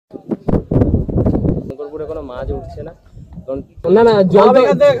পুকুরে কোনো মাছ উঠছে না। না না জল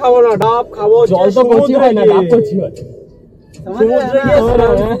থেকে খাবো না, ডাব খাবো। জল তো কচি হয় না, ডাব কচি হয়।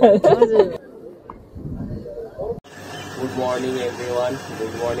 Good morning everyone,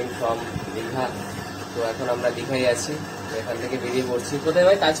 good morning from Digha. তো এখন আমরা দীঘায় আছি, এখান থেকে বেরিয়ে পড়ছি। কোথায়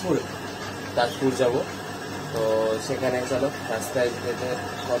ভাই? তাজপুর। তাজপুর যাব। তো সেখানে চলো রাস্তায় যেতে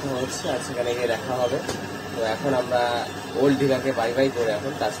কথা হচ্ছে, আর সেখানে গিয়ে দেখা হবে। তো এখন আমরা ওল্ড দীঘাকে বাই বাই করে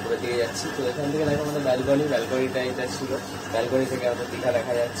এখন তাজপুরের দিকে যাচ্ছি। তো এখান থেকে দেখো আমাদের ব্যালকনিটা এটা ছিল। ব্যালকনি থেকে আমাদের দীঘা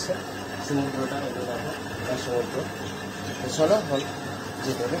দেখা যাচ্ছে, সমুদ্রটা এটা দেখো, এটা সমুদ্র। তো চলো এখন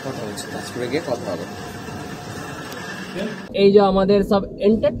যেতে হবে, কথা হচ্ছে, তাজপুরে গিয়ে কথা হবে। এই যে আমাদের সব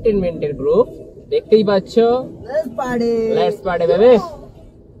এন্টারটেনমেন্টের গ্রুপ দেখতেই পাচ্ছ, লেটস পার্টি বেবি।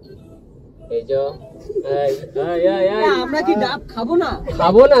 এই যে আমরা কি ডাব খাবো না?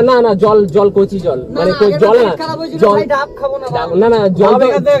 খাবো না, না না, জল কচি জল, মানে জল না, জল ডাব খাবো না। না না, জল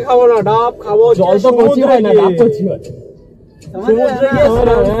থেকে খাবো না, ডাব খাবো। জল তো কচি হয় না, ডাব কচি হয়।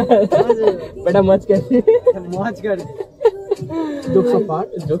 बेटा मौज कर jokes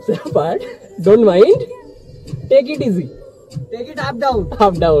apart, don't mind, take it easy, take it up down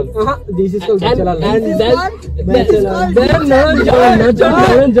this is called bachelor life,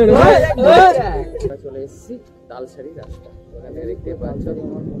 and চলে এসেছি তালসারি রাস্তা। ওখানে দেখতে পাচ্ছ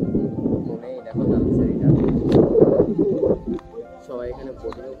মনে, দেখো তালসারিটা, সবাই এখানে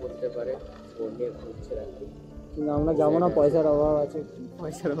বোটিংও করতে পারে, বোট নিয়ে ঘুরছে আর কি। কিন্তু আমরা যাবো না, পয়সার অভাব আছে,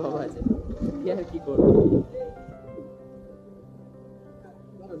 কি আর কি করবো।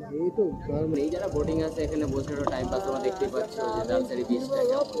 এই যারা বোটিং আছে এখানে বসে টাইম পাস, তোমরা দেখতেই পাচ্ছ যে তালসারি বিচটা,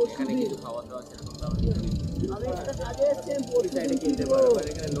 এখানে কিছু খাওয়া দাওয়া সেরকম সাইডে কিনতে পারো,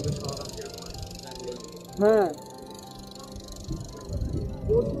 এখানে লোকের খাওয়া সেরকম। হ্যাঁ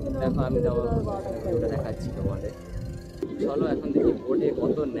দেখো, আমি ওটা দেখাচ্ছি তোমাদের। চলো এখন দেখি বোটে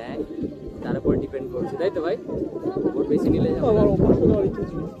কত নেয়, তার উপর ডিপেন্ড করছে, তাই তো ভাই? বোট বেশি নিলে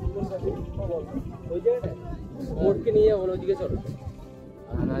বোটকে নিয়ে যাবো ওদিকে, চলো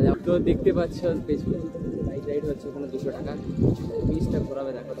না যাও। তো দেখতে পাচ্ছ পেছনে বাইক রাইড হচ্ছে, ওখানে 200 টাকা। বিচটা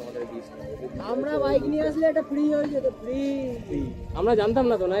ঘোরাবে, দেখো তোমাদের বিচটা। আমরা বাইক নিয়ে আসলে এটা ফ্রি হয়ে যেত, ফ্রি। আমরা জানতাম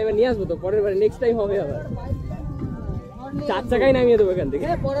না তো, না এবার নিয়ে আসবো তো, পরের বার নেক্সট টাইম হবে আবার। 4 চাকায় নামিয়ে দেবো এখান থেকে,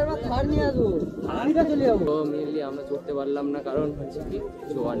 পরের বার থার নিয়ে আসবো, থারিটা চলে যাবো। তো মেনলি আমরা চড়তে পারলাম না, কারণ হচ্ছে কি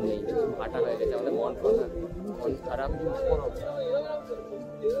জোয়ার নেই, ফাটা হয়ে গেছে আমাদের, মন খারাপ।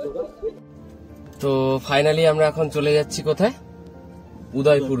 তো ফাইনালি আমরা এখন চলে যাচ্ছি কোথায়?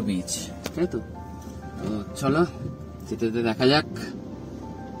 উদয়পুর বিচ, তাই তো? চলো যেতে যেতে দেখা যাক।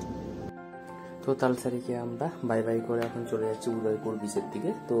 তো তালসারিকে আমরা বাই বাই করে এখন চলে যাচ্ছি উদয়পুর বিচের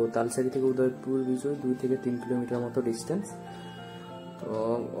দিকে। তো তালসারি থেকে উদয়পুর বিচ ওই 2 থেকে 3 কিলোমিটার মতো ডিস্টেন্স। তো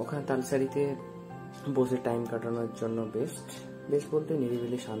ওখানে তালসারিতে বসে টাইম কাটানোর জন্য বেস্ট বলতে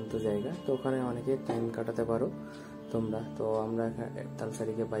নিরিবিলি শান্ত জায়গা। তো ওখানে অনেকে টাইম কাটাতে পারো তোমরা। তো আমরা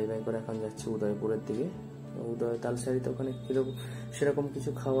তালসারিকে বাই বাই করে এখন যাচ্ছি উদয়পুরের দিকে। তালসারিতে ওখানে সেরকম কিছু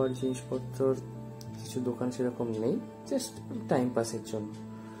খাওয়ার জিনিসপত্র, কিছু দোকান সেরকম নেই, জাস্ট টাইম পাসের জন্য।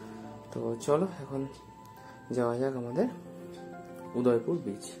 তো চলো এখন যাওয়া যাক আমাদের উদয়পুর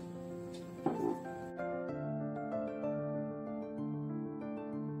বিচ।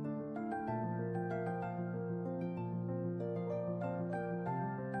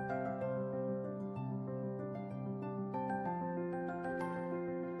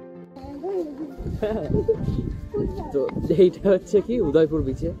 তো এইটা হচ্ছে কি উদয়পুর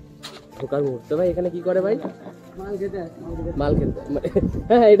বিচে ঢোকার মুহূর্ত। ভাই এখানে কি করে ভাই? মাল খেতে।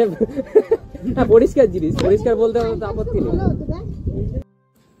 হ্যাঁ এটা পরিষ্কার জিনিস, পরিষ্কার বলতে আপত্তি নেই।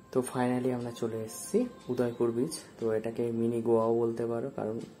 তো ফাইনালি আমরা চলে এসেছি উদয়পুর বিচ। তো এটাকে মিনি গোয়াও বলতে পারো,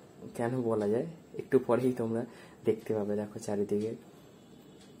 কারণ কেন বলা যায় একটু পরেই তোমরা দেখতে পাবে। দেখো চারিদিকে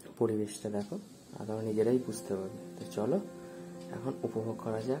পরিবেশটা দেখো, আর তোমরা নিজেরাই বুঝতে পারবে। তো চলো এখন উপভোগ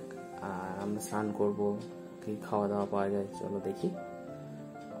করা যাক। আর আমরা স্নান করবো, কি খাওয়া দাওয়া পাওয়া যায় চলো দেখি,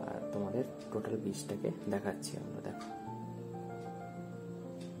 আর তোমাদের টোটাল বিচটাকে দেখাচ্ছি আমরা। দেখো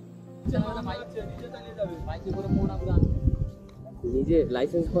নিজে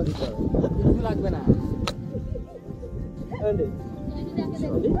লাইসেন্স করতে কিছু লাগবে না।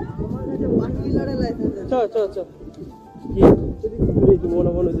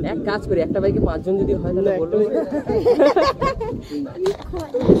 এক কাজ করি, একটা বাইকে 5 জন যদি হয় তাহলে বলবো।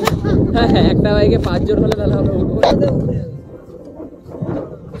 হ্যাঁ একটা বাইকে 5 জন হলে তাহলে আমরা উঠবো।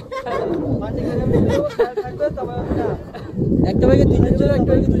 একটা বাইকে 3 জন ছিল,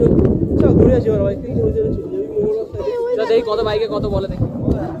 একটা বাইকে 2 জন। চল ঘুরে আসি ওর বাইক থেকে। চল দেখি কত বাইকে কত বলে দেখি।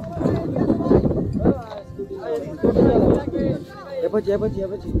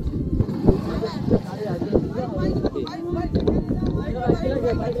 এপাচ্ছি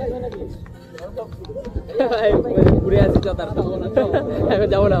ঘুরে আসি চতার এখন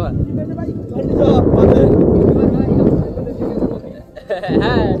যাবো না আবার।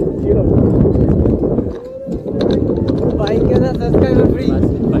 হ্যাঁ বাইকে না সাবস্ক্রাইবার ফ্রি,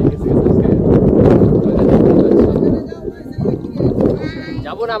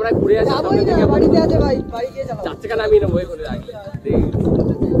 যাবো না আমরা ঘুরে আসি। বাড়িতে আছে ভাই, বাড়ি গিয়ে যাবো। 4 টাকা নামিয়ে নেবো করে আগে।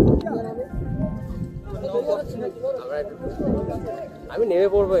 আমি নেমে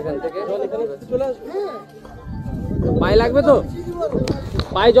পড়বো এখান থেকে। পায়ে লাগবে তো,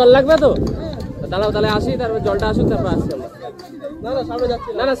 পায়ে জল লাগবে তো, দাঁড়াও তাহলে আসি, তারপর জলটা আসুক তারপর আসছি আমরা।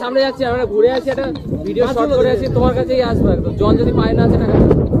 না না সামনে যাচ্ছি আমরা, ঘুরে আসি, একটা ভিডিও শর্ট করে আসি, তোমার কাছেই আসবো একদম। জল যদি পায়ে না আছে টাকা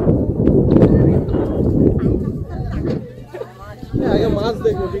আগে মাছ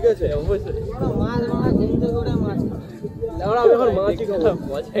দেখবো, ঠিক আছে? অবশ্যই মাছ মাছ ঘুম থেকে উঠে মাছ আমরা এখন মাছই খাবো,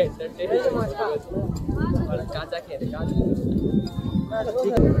 মজা কাঁচা খেয়ে।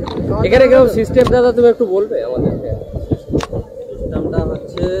 এখানে কেউ সিস্টেম দাদা তুমি একটু বলবে আমাদেরকে? সিস্টেমটা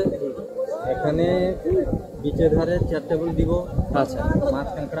হচ্ছে এখানে বিচের ধারে 4 টেবিল দিব। আচ্ছা মাছ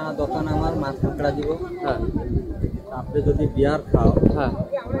কাঁকড়া দোকান আমার, মাছ কাঁকড়া দিব। হ্যাঁ আপনি যদি বিয়ার খাও হ্যাঁ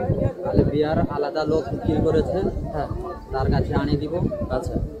তাহলে বিয়ার আলাদা লোক বিক্রি করেছে, হ্যাঁ তার কাছে আনি দিব।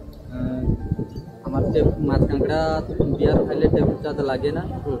 আচ্ছা আমার মাছ কাঁকড়া বিয়ার খাইলে টেবিল চার্জ লাগে না,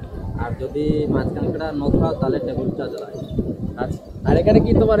 আর যদি মাছ কাঁকড়া ন খাও তাহলে টেবিল চার্জ লাগে। আচ্ছা আর এখানে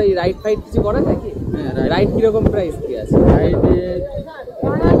কি তোমার এই রাইড ফাইড কিছু করা যায় কি? হ্যাঁ রাইড কিরকম প্রাইস কি আছে? রাইডে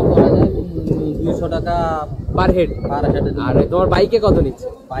করা যায় 200 টাকা পার হেড। আর তোমার বাইকে কত নিচ্ছে?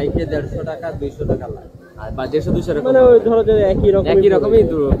 বাইকে 150 টাকা 200 টাকা লাগে। আর বা 150-200 টাকা মানে ওই ধরো যে একই রকমই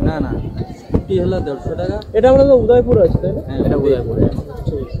তো। না না স্কুটি হলো 150 টাকা। এটা আমরা তো উদয়পুর আছে তাই না? হ্যাঁ এটা উদয়পুরে।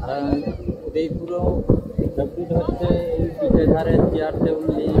 আর উদয়পুরও হচ্ছে এই পিঠে ধারে চেয়ার টেবিল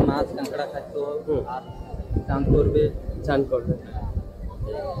নিয়ে মাছ কাঁকড়া খাইতে হবে আর চান করবে।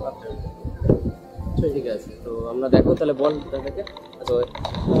 ঠিক আছে, তো আমরা দেখো তাহলে বল দাদাকে। তো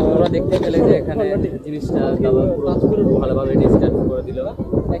তোমরা দেখতে পেলে যে এখানে জিনিসটা দাদা পুরো ভালোভাবে ডিসকাস করে দিল।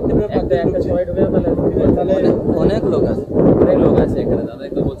 একটা সময় ঢুকে তাহলে অনেক লোক আছে, এখানে দাদা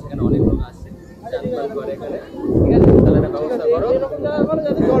একটু বলছে এখানে অনেক লোক আসছে চান করে এখানে। ঠিক আছে তাহলে একটা ব্যবস্থা করো,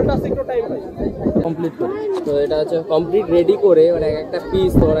 জলটা আসতে একটু টাইম পাই কমপ্লিট করে। তো এটা হচ্ছে কমপ্লিট রেডি করে, মানে একটা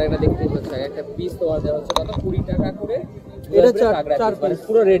পিস তোমরা একটা দেখতে পাচ্ছ, একটা পিস তোমার দেওয়া হচ্ছে কত 20 টাকা করে। এটা 4 পিস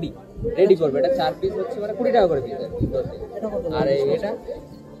পুরো রেডি করবে। এটা 4 পিস হচ্ছে মানে 20 টাকা করে পিস। আর এটা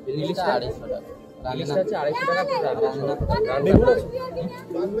ইলিশটা 250 টাকা, ইলিশটা হচ্ছে 250 টাকা।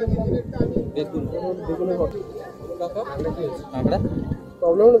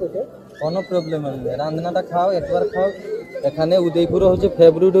 কোনো প্রবলেম নেই, রান্নাটা খাও, একবার খাও। এখানে উদয়পুরে হচ্ছে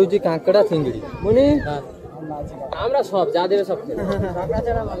ফেভারিট হচ্ছে কাঁকড়া চিংড়ি। মনি আমরা সব যা দেবে সব খেয়ে কাঁকড়া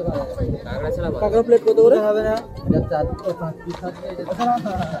ছাড়া কাঁকড়া প্লেট কত করে হবে না? 4-5 পিস আছে।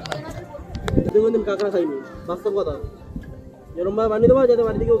 কোনদিন কাঁকড়া খাইনি, বাস্তব কথা। এরকম ভাবে বানিয়ে দেবো যাতে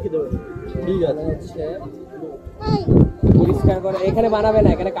বাড়ি থেকেও খেতে হবে। ঠিক আছে, হচ্ছে পরিষ্কার করে এখানে বানাবে না,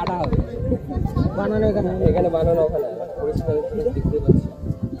 এখানে কাটা হবে। বানানো এখানে বানানো, ওখানে পরিষ্কার করে দেখতে পাচ্ছি।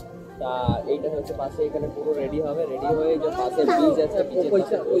 তা এইটা হচ্ছে পাশে এখানে পুরো রেডি হবে। রেডি হয়ে যে পাশে বীজ আছে,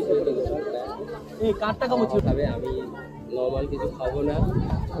 এই কাঠটা কেমন ছিল? খাবে। আমি নর্মাল কিছু খাবো না,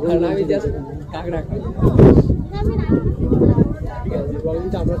 কারণ আমি জাস্ট কাঁকড়া খাই। ঠিক আছে,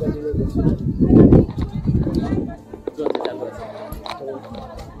 আমরা কন্টিনিউ করছি।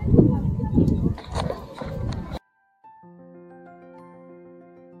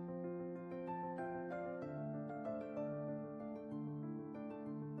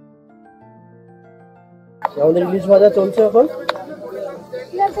 আমাদের ইলিশ ভাজা চলছে এখন।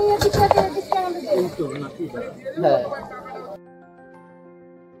 হ্যাঁ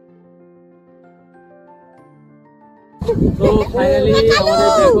তো ফাইনালি আমাদের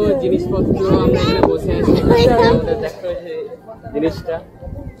দেখো জিনিসপত্র, আমরা এখানে বসে আছি। আমাদের দেখো যে জিনিসটা,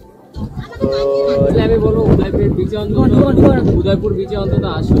 তো আমি বলবো উদয়পুর বিচে অন্তত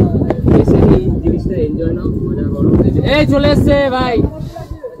আসো, এসে এই জিনিসটা এনজয় নাও, মজা করো। এই চলে এসছে ভাই।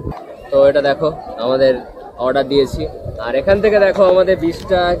 তো এটা দেখো আমাদের অর্ডার দিয়েছি, আর এখান থেকে দেখো আমাদের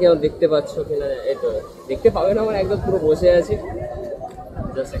বীজটা কেউ দেখতে পাচ্ছ কিনা, এই তো দেখতে পাবে না, আমার একদম পুরো বসে আছি।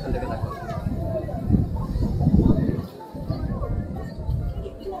 জাস্ট এখান থেকে দেখো,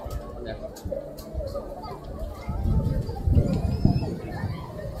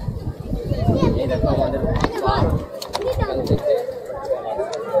 এই দেখো আমাদের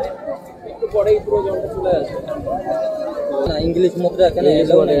একটু পরেই পুরো জলটা চলে আসবে। ইংলিশ মুদ্রা এখানে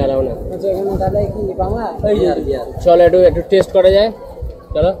এলাও না। আচ্ছা, এখানে দাদা কি বাংলা? চলো একটু টেস্ট করা যায়,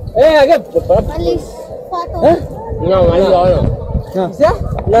 চলো। এই আগে হ্যাঁ না মালিশ হবে না,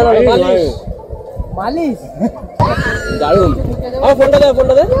 না মালিশ মালিশ দারুন। ফোনটা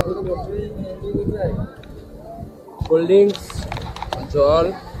দে কোল্ড ড্রিঙ্কস, জল,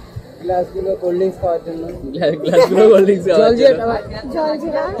 গ্লাসগুলো কোল্ড ড্রিঙ্কস খাওয়ার জন্য। গ্লাসগুলো কোল্ড ড্রিঙ্কস জল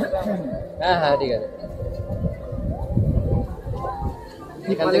জিরা হ্যাঁ ঠিক আছে।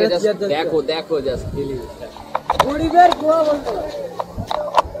 এখান থেকে just দেখো জাস্ট ফিলিংসটা। গরিবের গোয়া বলতে পারে।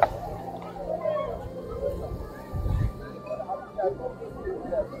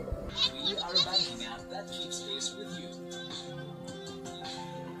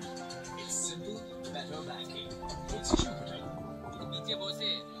 নিচে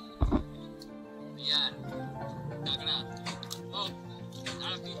বসে বিয়ার টাকরা ও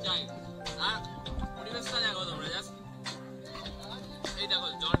আর কি চাই আর পরিবেশটা দেখো তোমরা জাস্ট এই দেখো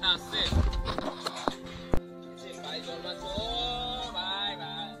জলটা আসছে ভাই জল মাছ ভাই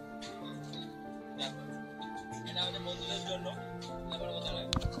দেখো এটা আমাদের বন্ধুদের জন্য আমার মজা লাগে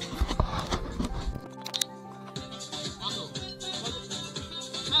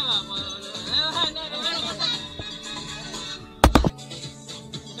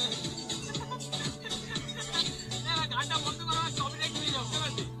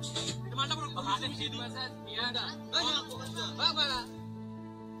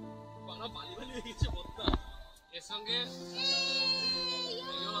এর সঙ্গে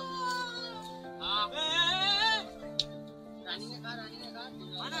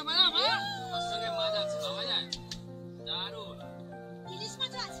মাছ আছে পাওয়া যায় দারুন ইলিশ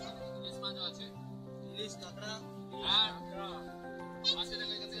মাছও আছে ইলিশ কাঁকড়া আর মাছের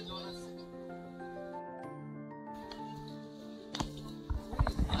এখান থেকে জল আসছে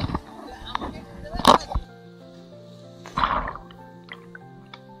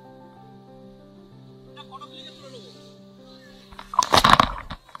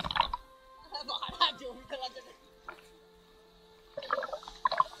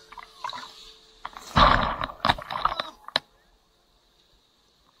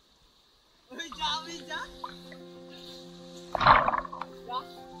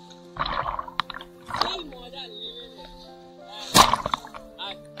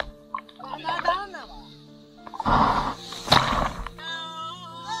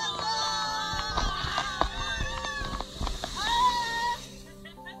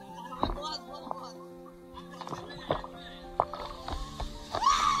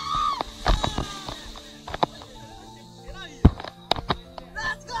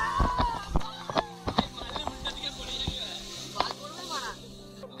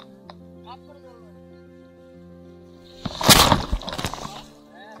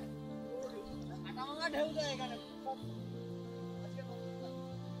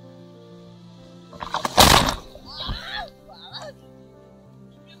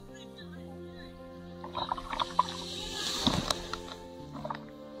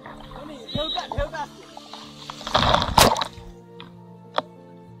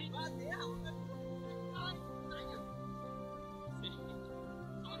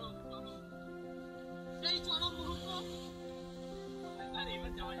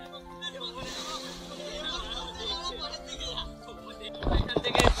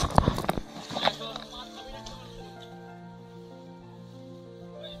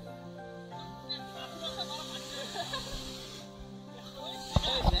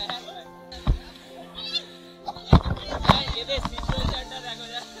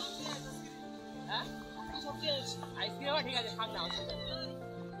ঠিক আছে থাক না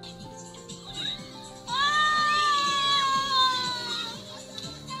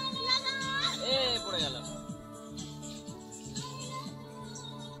পড়ে গেল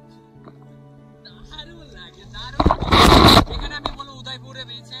দারুণ লাগে দারুণ এখানে আমি বলবো উদয়পুরে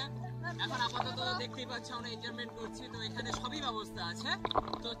বেঁচে এখন আপাতত দেখতেই পাচ্ছ আমরা এনজয়মেন্ট করছি তো এখানে সবই ব্যবস্থা আছে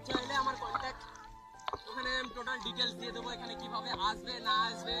তো চাইলে আমার কন্ট্যাক্ট ওখানে টোটাল ডিটেলস দিয়ে দেবো এখানে কিভাবে আসবে না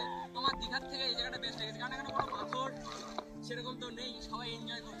আসবে তোমার দীঘার থেকে এই জায়গাটা বেস্ট লেগেছে কারণ এখানে কোনো পাথর সেরকম তো নেই সবাই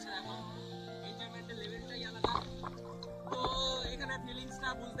এনজয় করছে এখন এনজয়মেন্টের লেভেলটাই আলাদা তো এখানে ফিলিংসটা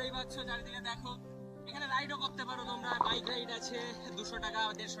বুঝতেই পারছো চারিদিকে দেখো এখানে রাইডও করতে পারো তোমরা বাইক রাইড আছে 200 টাকা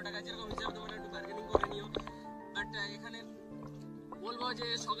 150 টাকা যেরকম হিসাবে তোমরা একটু বার্গেনিং করে নিও বাট এখানে বলবো যে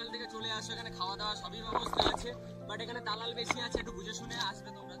সকাল থেকে চলে আসো এখানে খাওয়া দাওয়া সবই ব্যবস্থা আছে বাট এখানে দালাল বেশি আছে একটু বুঝে শুনে আসবে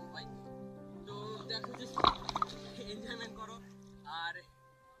তোমরা সবাই তো দেখো যে এনজয়মেন্ট করো আর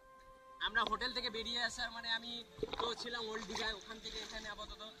আমরা হোটেল থেকে বেরিয়ে আসার মানে আমি তো ছিলাম ওল্ড দিঘায় ওখান থেকে এখানে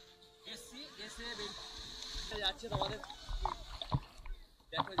আপাতত এসে যাচ্ছে তোমাদের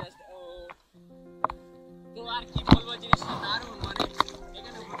দেখো জাস্ট তো আর কি বলবো জিনিসটা দারুণ মানে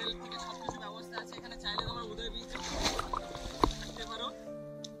এখানে হোটেল থেকে সবকিছু ব্যবস্থা আছে এখানে চাইলে তোমার উদয় বিচ থাকতে পারো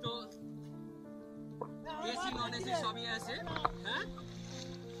তো এসি নন এসি সবই আছে হ্যাঁ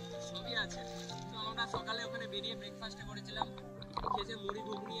সবই আছে তো আমরা সকালে ওখানে বেরিয়ে ব্রেকফাস্ট করেছিলাম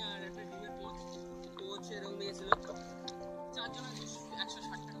আর একটা ডিমের কোচ এরকম নিয়েছিল 4 জনের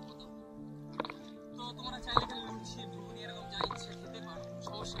 160 টাকা মতো। তো তোমরা চাইলে এখানে লুচি ঘুগনি এরকম যা ইচ্ছে খেতে পারো,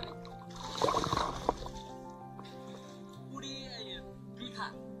 সমস্যা নেই। দীঘা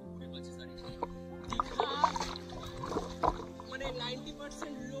মানে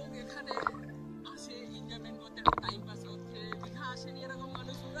 90% লোক এখানে আসে এনজয়মেন্ট করতে, টাইম পাস করতে। দীঘা আসেনি এরকম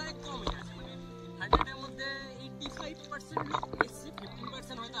মানুষ প্রায় কমই আছে, মানে 100-এর মধ্যে 85% লোক এসছে,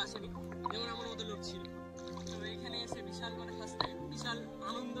 15% হয়তো আসেনি, যেমন আমার মতো লোক ছিল। তো এখানে এসে বিশাল মানে ফার্স্ট টাইম বিশাল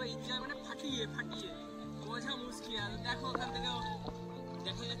আনন্দ এনজয় মানে ফাটিয়ে বোঝা মুশকিল। আর দেখো ওখান থেকেও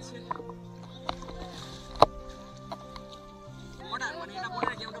দেখা যাচ্ছে বর্ডার, মানে এটা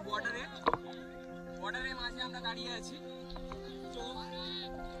বর্ডার কি আমরা বর্ডারের মাঝে আমরা দাঁড়িয়ে আছি। তো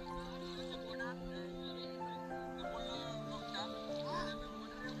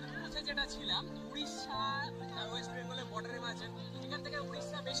যেটা ছিলাম উড়িষ্যা আর ওয়েস্ট বেঙ্গলের বর্ডারের মাঝে, এখান থেকে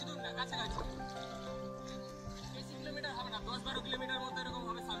উড়িষ্যা বেশি দূর না, কাছাকাছি, বেশি কিলোমিটার হবে না, 10-12 কিলোমিটার মতো এরকম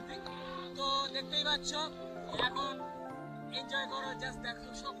হবে সামথিং। তো দেখতেই পাচ্ছ এখন এনজয় করো, জাস্ট দেখো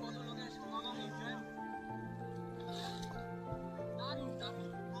সব কত লোকের সমাগম, এনজয়।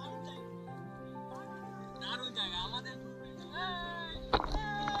 দারুণ জায়গা আমাদের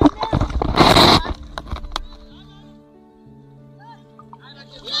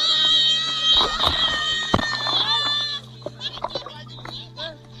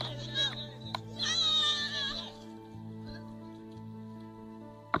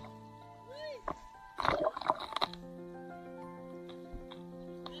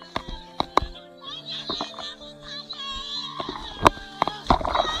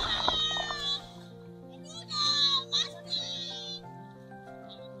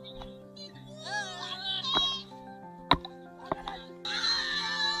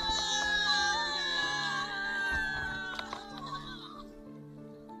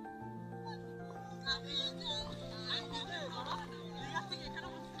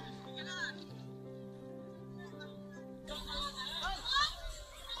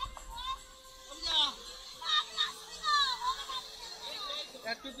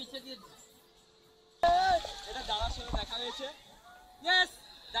একটু পিছে দিয়ে এটা দাদার সঙ্গে দেখা হয়েছে। ইয়েস,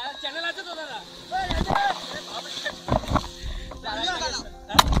 দাদার চ্যানেল আছে তো দাদা?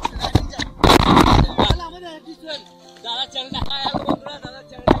 দাদার চ্যানেলটা বন্ধুরা, দাদার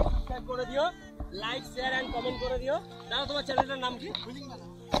চ্যানেলটা সাবস্ক্রাইব করে দিও, লাইক শেয়ার এন্ড কমেন্ট করে দিও। দাদা তোমার চ্যানেলটার নাম কি?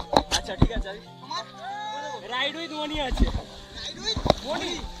 আচ্ছা ঠিক আছে, রাইড উইথ মনি আছে।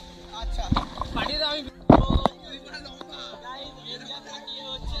 মনি আচ্ছা পাঠিয়ে দাও। আমি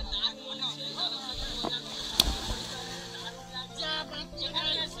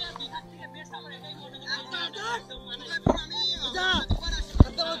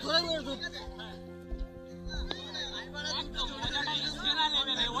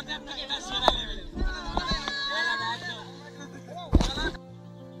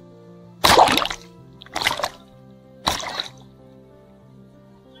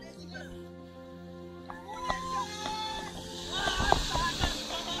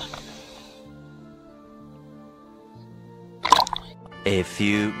A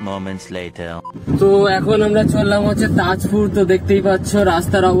few moments later. তো এখন আমরা চললাম হচ্ছে তাজপুর। তো দেখতেই পাচ্ছ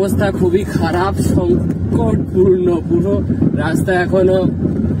রাস্তার অবস্থা খুবই খারাপ, সংকটপূর্ণ, পুরো রাস্তা এখনো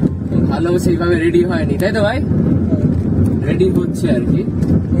ভালো সেইভাবে রেডি হয়নি, তাই তো ভাই? রেডি হচ্ছে আর কি।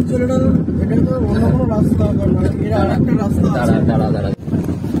 দাঁড়া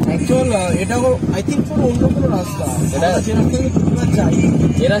এটাও আই থিঙ্ক অন্য কোনো রাস্তা, এটা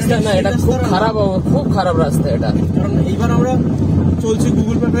এই রাস্তা না, এটা খুব খারাপ রাস্তা এটা। কারণ এইবার আমরা চলছি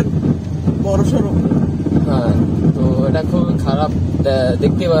গুগল ম্যাপের বড় সড়ো। হ্যাঁ, তো এটা খুব খারাপ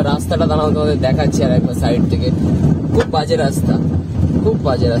দেখতে পাবে। রাস্তাটা দাঁড়ানো তোমাদের দেখাচ্ছি আর একবার সাইড থেকে। খুব বাজে রাস্তা,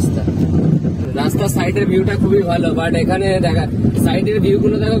 রাস্তার সাইডের ভিউটা খুবই ভালো, বাট এখানে দেখা সাইডের ভিউ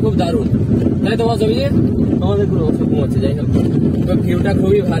গুলো দেখো খুব দারুণ, তাই তোমার ছবি আমাদের পুরো ঘুমোচ্ছে। যাই হোক, ভিউটা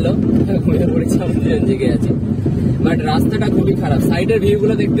খুবই ভালো, ঘুমিয়ে পড়েছি, আমি জেগে আছি, বাট রাস্তাটা খুবই খারাপ। সাইডের ভিউ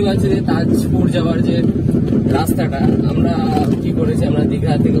গুলো দেখতে পাচ্ছি যে তাজপুর যাওয়ার যে রাস্তাটা, আমরা কি করেছি, আমরা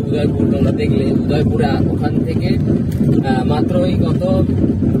দীঘা থেকে উদয়পুর, তোমরা দেখলে উদয়পুরে ওখান থেকে মাত্র ওই কত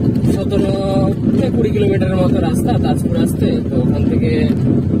 17-20 কিলোমিটারের মতো রাস্তা তাজপুর আসতে। তো ওখান থেকে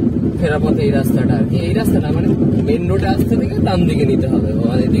ফেরার পথে এই রাস্তাটা আর কি, এই রাস্তাটা মানে মেন রোডে আসতে থেকে ডান দিকে নিতে হবে,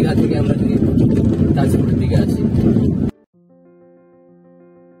 মানে দীঘা থেকে আমরা যদি তাজপুরের দিকে আসি।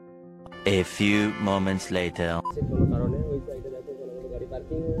 A few moments later. কোনো কারণে ওই সাইডে দেখো কোনো গাড়ি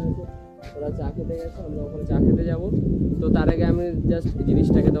পার্কিং হয়ে গেছে, ওরা চা খেতে গেছে, আমরা ওখানে চা খেতে যাবো। তো তার আগে আমি জাস্ট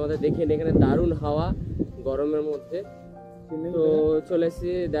জিনিসটাকে তোমাদের দেখিয়ে নিই। এখানে দারুণ হাওয়া গরমের মধ্যে। তো চলে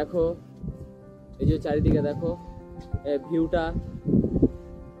এসেছি, দেখো এই যে চারিদিকে দেখো ভিউটা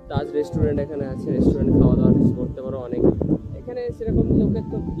তাজ রেস্টুরেন্ট এখানে আছে, রেস্টুরেন্টে খাওয়া দাওয়া কিছু করতে পারো অনেক। এখানে সেরকম লোকের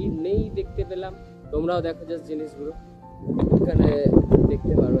তো ভিড় নেই দেখতে পেলাম, তোমরাও দেখো জাস্ট জিনিসগুলো এখানে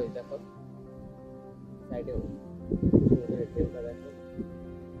দেখতে পারো। এই দেখো সাইডে দেখো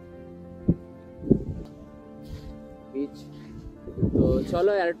বিচ। তো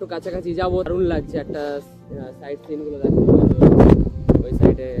চলো আর একটু কাছাকাছি যাবো, দারুণ লাগছে। একটা সাইড সিন গুলো দেখো, ওই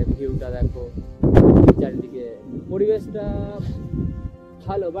সাইডে ভিউটা দেখো, চারিদিকে পরিবেশটা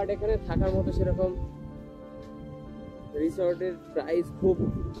ভালো, বাট এখানে থাকার মতো সেরকম রিসর্টের প্রাইস খুব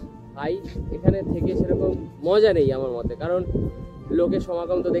হাই, এখানে থেকে সেরকম মজা নেই আমার মতে। কারণ লোকের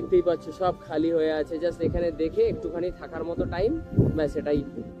সমাগম তো দেখতেই পাচ্ছ, সব খালি হয়ে আছে। জাস্ট এখানে দেখে একটুখানি থাকার মতো টাইম, ব্যাস সেটাই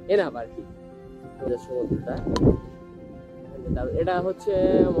এনাফ আর কি। সমুদ্রটা এটা হচ্ছে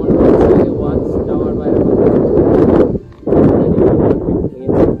মনে হচ্ছে ওয়াচ টাওয়ার বাইরে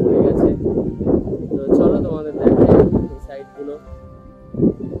পড়ে গেছে। তো চলো তোমাদের দেখাই সাইডগুলো।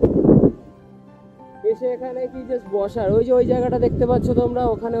 এসে এখানে কি জাস্ট বসার, ওই যে ওই জায়গাটা দেখতে পাচ্ছ তোমরা,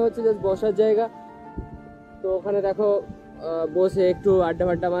 ওখানে হচ্ছে জাস্ট বসার জায়গা। তো ওখানে দেখো বসে একটু আড্ডা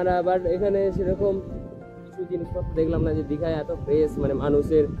ফাড্ডা মারা। বাট এখানে সেরকম কিছু জিনিসপত্র দেখলাম না। যে দীঘায় এত প্রেস, মানে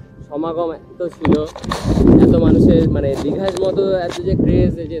মানুষের সমাগম এত ছিল, এত মানুষের মানে দীঘার মতো এত যে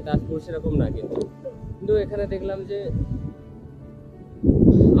ক্রেজ যে তাজপুর সেরকম না। কিন্তু এখানে দেখলাম যে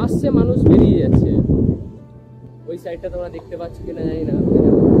আসছে মানুষ, বেরিয়ে যাচ্ছে। ওই সাইডটা তোমরা দেখতে পাচ্ছ কিনা জানি না,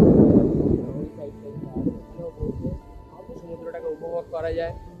 ওই সাইডটাই সমুদ্রটাকে উপভোগ করা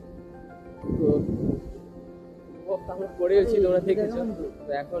যায়। তো উপভোগ আমরা করেওছি, তোমরা দেখেছো।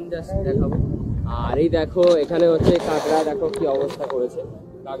 তো এখন জাস্ট দেখাবো। আর এই দেখো এখানে হচ্ছে কাঁকড়া, দেখো কি অবস্থা করেছে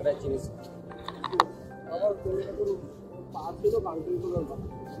কাঁকড়ার জিনিস।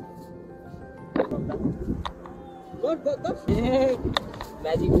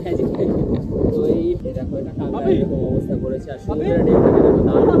 Magic magic. তো এই দেখো এটা কাঁকড়া এরকম অবস্থা করেছে। আর সমুদ্রের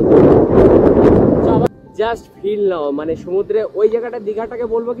জাস্ট ফিল নাও, মানে সমুদ্রে ওই জায়গাটা, দীঘাটাকে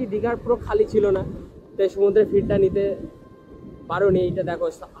বলবো কি দীঘার পুরো খালি ছিল না, তাই সমুদ্রের ফিলটা নিতে পারো নি। এইটা দেখো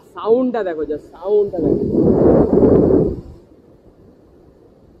সাউন্ডটা দেখো, জাস্ট সাউন্ডটা দেখো।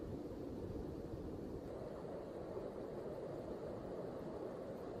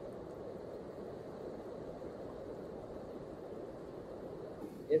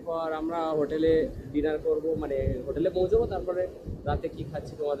 এরপর আমরা হোটেলে ডিনার করব, মানে হোটেলে পৌঁছবো। তারপরে রাতে কি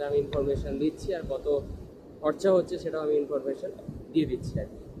খাচ্ছি তোমাদের আমি ইনফরমেশন দিচ্ছি, আর কত খরচা হচ্ছে সেটাও আমি ইনফরমেশন দিয়ে দিচ্ছি আর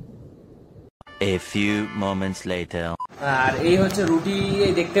কি। A few moments later. আর এই হচ্ছে রুটি,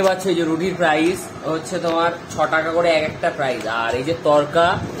 দেখতে পাচ্ছ এই যে রুটির প্রাইস হচ্ছে তোমার 6 টাকা করে এক একটা প্রাইস। আর এই যে তরকা,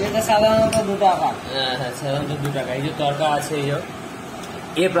 এটা সাধারণত 2 টাকা। হ্যাঁ সাধারণত 2 টাকা। এই যে তরকা আছে, এই যে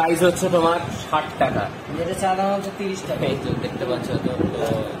এর প্রাইস হচ্ছে তোমার 60 টাকা, যেটা সাধারণত 30 টাকা। এই তো দেখতে পাচ্ছ। তো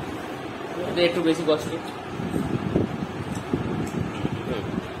এটা একটু বেশি কস্টলি।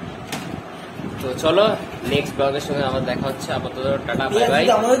 তো চলো নেক্সট ব্লগের সঙ্গে আবার দেখা হচ্ছে। আপাতত টাটা বাই বাই।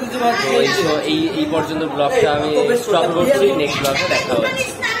 তো এই পর্যন্ত ব্লগটা আমি স্টপ করছি, নেক্সট ব্লগে দেখা হচ্ছে।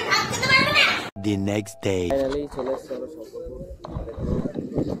 The next day. ফাইনালি চলে এসছে আমরা সম্পর্ক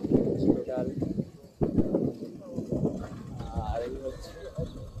টোটাল। আর এই হচ্ছে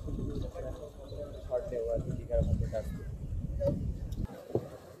শর্ট ডে ওয়ার্ক দীঘার মধ্যে কাজ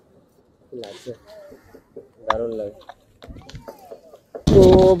লাগছে, দারুণ লাগছে। তো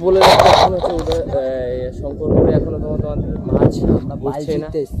বলে রাখতে এখন হচ্ছে শঙ্করপুরে এখনো তোমাদের মাছ উঠছে না।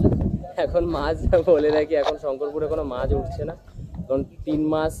 এখন মাছ বলে রাখি, এখন শঙ্করপুরে কোনো মাছ উঠছে না। কারণ 3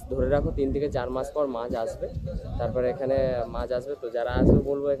 মাস ধরে রাখো, 3 থেকে 4 মাস পর মাছ আসবে, তারপরে এখানে মাছ আসবে। তো যারা আসবে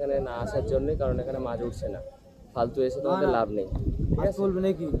বলবো এখানে না আসার জন্যই, কারণ এখানে মাছ উঠছে না। ফালতু এসে তোমাদের লাভ নেই, ঠিক আছে? বলবে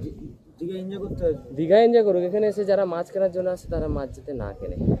নাকি দীঘা এনজয় করতে হবে? দীঘা এনজয় করুক, এখানে এসে যারা মাছ কেনার জন্য আসে তারা মাছ যাতে না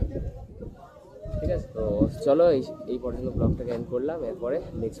কেনে, ঠিক আছে? তো চলো এই পর্যন্ত ব্লগটাকে এন্ড করলাম। এরপরে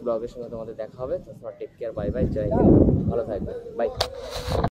নেক্সট ব্লগের সঙ্গে তোমাদের দেখা হবে। তো টেক কেয়ার, বাই বাই, জয় হিন্দ, ভালো থাকবে।